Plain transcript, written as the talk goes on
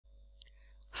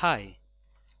Hi,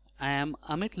 I am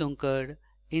Amit Lunkad.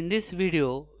 In this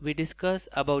video, we discuss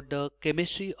about the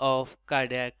chemistry of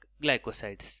cardiac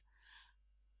glycosides.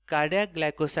 Cardiac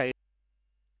glycosides,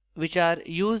 which are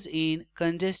used in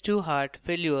congestive heart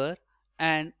failure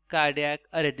and cardiac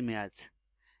arrhythmias.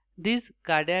 These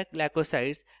cardiac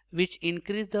glycosides, which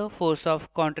increase the force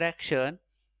of contraction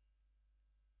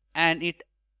and it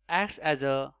acts as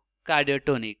a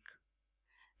cardiotonic.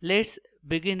 Let's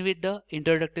begin with the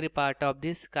introductory part of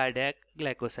these cardiac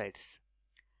glycosides.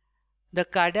 The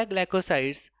cardiac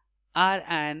glycosides are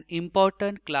an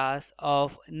important class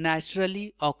of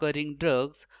naturally occurring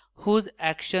drugs whose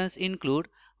actions include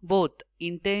both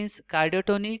intense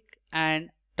cardiotonic and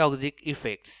toxic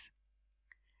effects.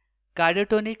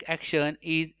 Cardiotonic action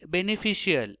is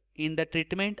beneficial in the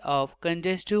treatment of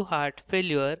congestive heart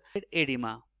failure and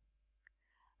edema.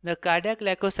 The cardiac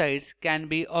glycosides can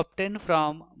be obtained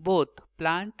from both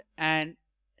plant and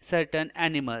certain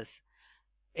animals.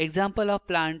 Example of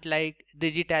plant like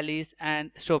Digitalis and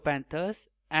strophanthus,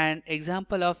 and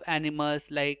example of animals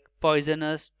like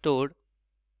poisonous toad.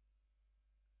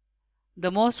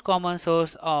 The most common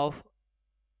source of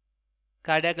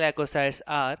cardiac glycosides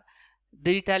are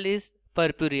Digitalis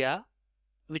purpurea,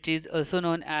 which is also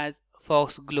known as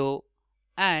Foxglove,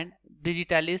 and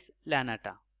Digitalis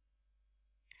lanata.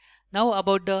 Now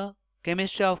about the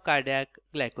chemistry of cardiac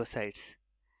glycosides.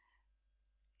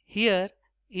 Here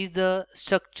is the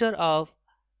structure of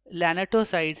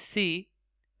lanatoside C,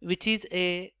 which is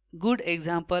a good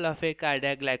example of a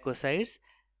cardiac glycosides,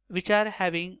 which are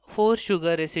having 4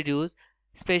 sugar residues,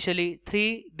 especially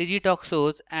 3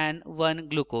 digitoxos and 1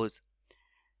 glucose.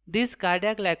 These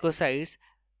cardiac glycosides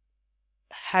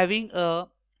having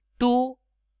 2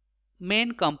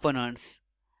 main components.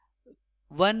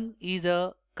 One is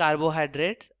a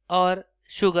carbohydrate or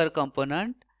sugar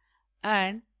component,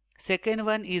 and second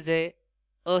one is a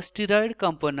steroid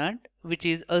component, which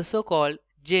is also called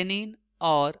genin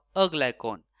or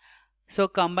aglycone. So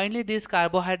combinedly these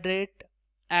carbohydrate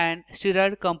and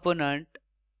steroid component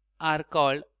are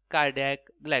called cardiac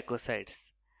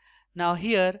glycosides. Now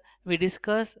here we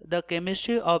discuss the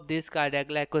chemistry of this cardiac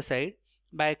glycoside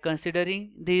by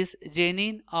considering this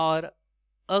genin or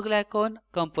aglycone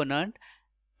component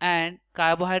and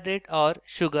carbohydrate or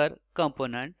sugar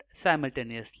component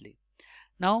simultaneously.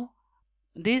 Now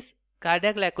this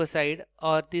cardiac glycoside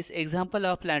or this example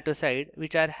of lanatoside,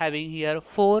 which are having here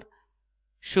 4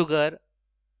 sugar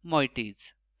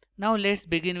moieties. Now let's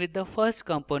begin with the first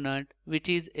component, which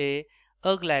is a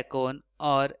aglycone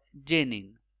or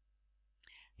genin.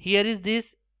 Here is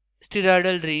this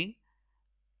steroidal ring,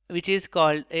 which is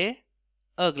called a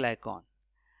aglycone.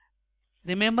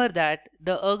 Remember that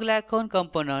the aglycone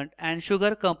component and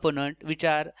sugar component, which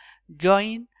are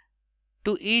joined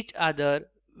to each other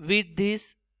with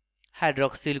this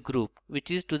hydroxyl group, which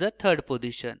is to the third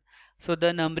position. So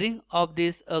the numbering of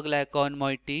this aglycone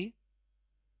moiety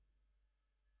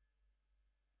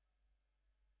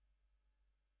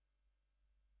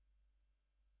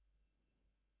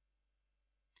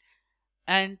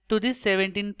and to this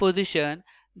 17th position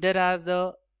there are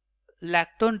the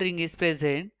lactone ring is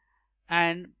present,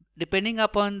 and depending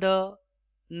upon the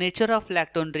nature of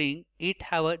lactone ring it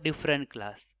have a different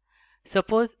class.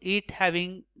 Suppose it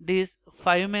having this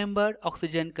 5-membered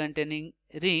oxygen containing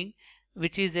ring,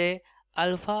 which is a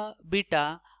alpha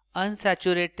beta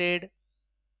unsaturated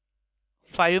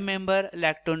 5-member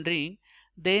lactone ring,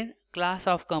 then class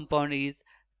of compound is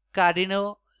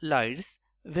cardinoloids,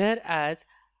 whereas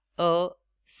a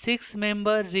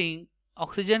 6-member ring,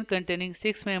 oxygen containing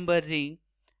 6-member ring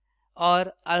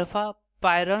or alpha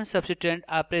pyron substituent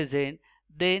are present,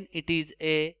 then it is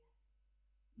a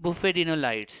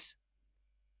bufadinolides.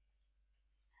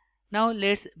 Now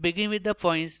let's begin with the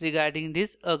points regarding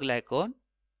this aglycone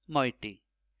moiety.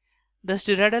 The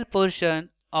steroidal portion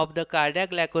of the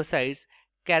cardiac glycosides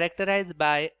characterized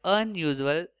by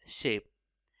unusual shape.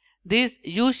 This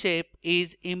U shape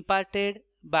is imparted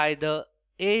by the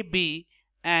AB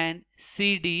and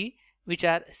CD, which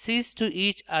are cis to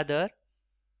each other.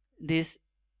 This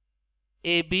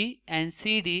AB and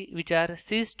CD, which are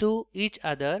cis to each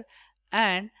other,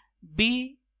 and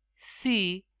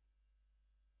BC,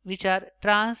 which are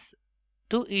trans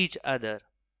to each other,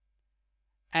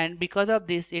 and because of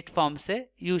this it forms a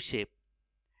U shape.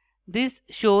 This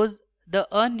shows the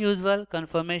unusual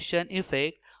conformation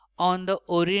effect on the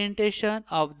orientation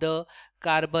of the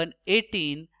carbon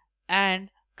 18 and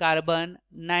carbon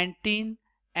 19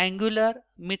 angular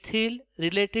methyl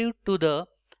relative to the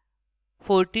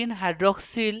 14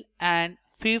 hydroxyl and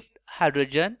 5th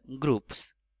hydrogen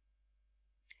groups.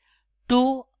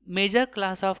 2 major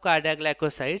class of cardiac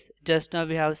glycosides just now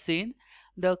we have seen.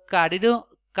 The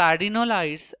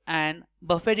cardinolides and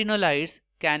buffadinolides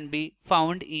can be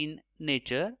found in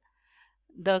nature.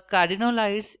 The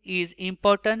cardinolides is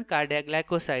important cardiac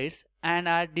glycosides and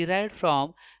are derived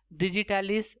from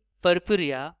Digitalis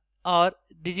purpurea or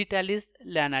Digitalis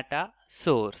lanata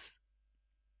source.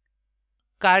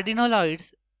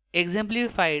 Cardinolides,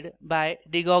 exemplified by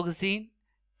digoxin,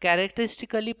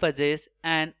 characteristically possess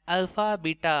an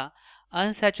alpha-beta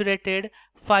unsaturated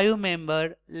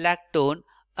 5-membered lactone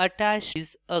attached to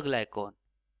a glycone.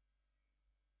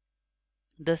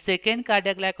 The second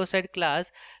cardiac glycoside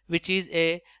class, which is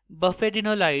a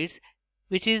buffadinolides,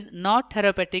 which is not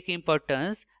therapeutic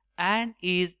importance and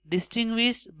is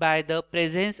distinguished by the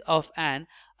presence of an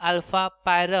alpha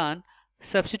pyran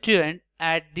substituent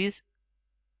at this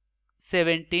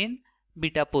 17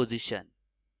 beta position.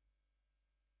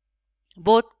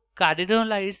 Both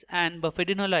cardinolides and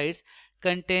buffadinolides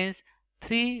contains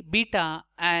 3 beta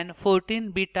and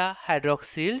 14 beta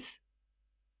hydroxyls.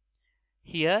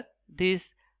 Here these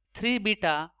 3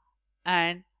 beta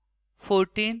and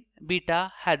 14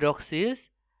 beta hydroxyls.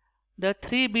 The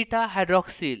 3 beta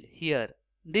hydroxyl here,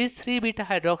 this 3 beta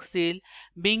hydroxyl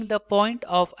being the point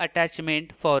of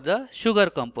attachment for the sugar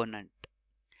component.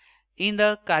 In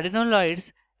the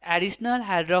cardinolides, additional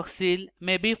hydroxyl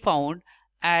may be found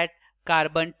at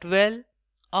carbon 12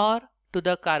 or to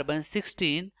the carbon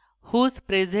 16, whose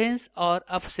presence or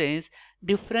absence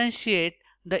differentiate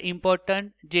the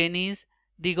important genes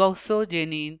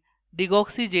digoxogenin,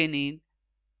 digoxygenin,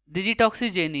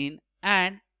 digitoxygenin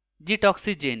and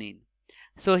gitoxygenin.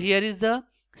 So here is the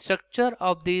structure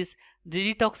of this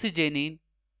digitoxygenin,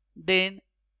 then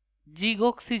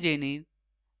gigoxygenin,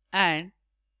 and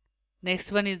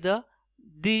next one is the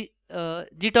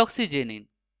gitoxygenin.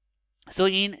 So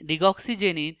in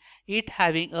digoxygenin, it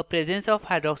having a presence of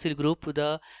hydroxyl group to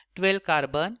the 12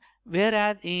 carbon,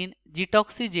 whereas in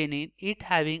gitoxygenin, it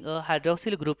having a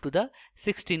hydroxyl group to the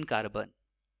 16 carbon.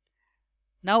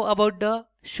 Now about the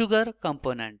sugar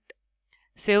component.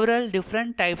 Several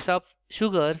different types of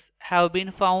sugars have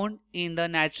been found in the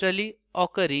naturally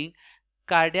occurring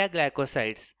cardiac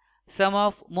glycosides. Some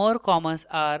of more common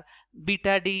are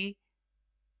beta-D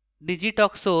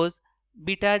digitoxose,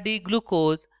 beta-D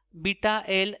glucose,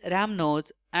 beta-L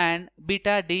rhamnose and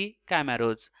beta-D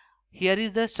chimerose. Here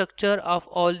is the structure of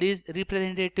all these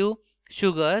representative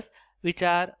sugars which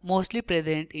are mostly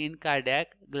present in cardiac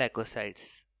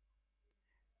glycosides.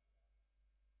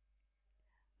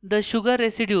 The sugar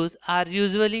residues are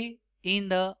usually in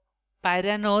the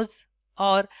pyranose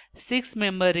or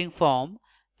 6-member form,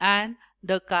 and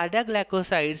the cardiac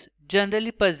glycosides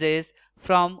generally possess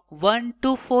from 1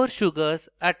 to 4 sugars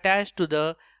attached to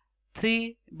the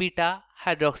 3 beta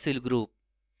hydroxyl group.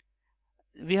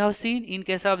 We have seen in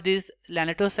case of this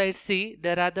lanatoside C,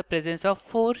 there are the presence of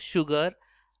 4 sugar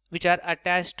which are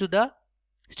attached to the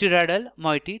steroidal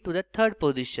moiety to the 3rd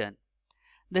position.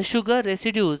 The sugar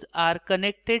residues are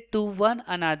connected to one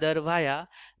another via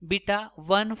beta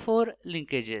 1,4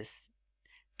 linkages.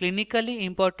 Clinically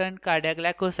important cardiac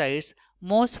glycosides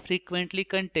most frequently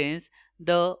contains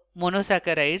the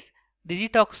monosaccharides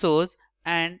digitoxose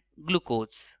and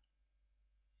glucose.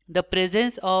 The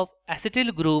presence of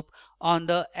acetyl group on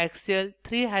the axial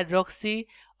 3-hydroxy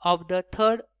of the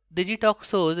 3rd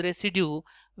digitoxose residue,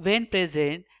 when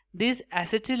present, this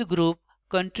acetyl group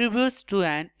contributes to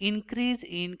an increase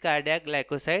in cardiac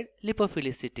glycoside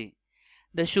lipophilicity.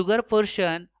 The sugar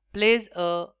portion plays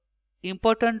an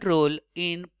important role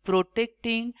in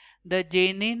protecting the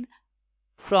genin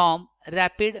from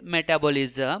rapid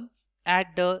metabolism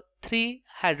at the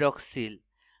 3-hydroxyl,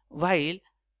 while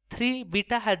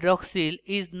 3-beta-hydroxyl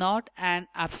is not an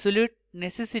absolute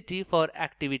necessity for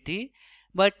activity,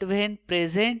 but when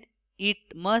present it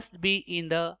must be in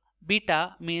the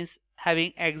beta, means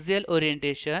having axial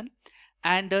orientation,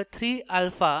 and the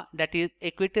 3-alpha, that is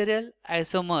equatorial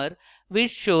isomer,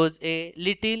 which shows a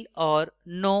little or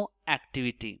no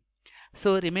activity.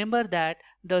 So remember that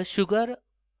the sugar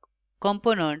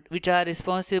component which are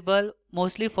responsible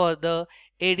mostly for the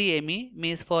ADME,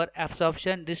 means for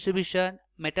absorption, distribution,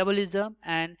 metabolism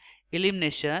and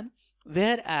elimination,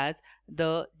 whereas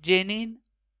the genin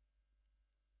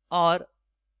or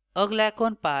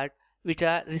aglycone part which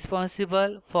are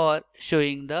responsible for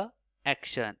showing the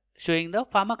action, showing the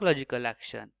pharmacological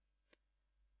action.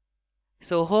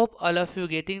 So hope all of you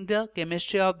getting the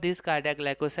chemistry of this cardiac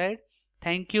glycoside.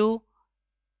 Thank you.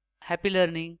 Happy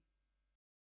learning.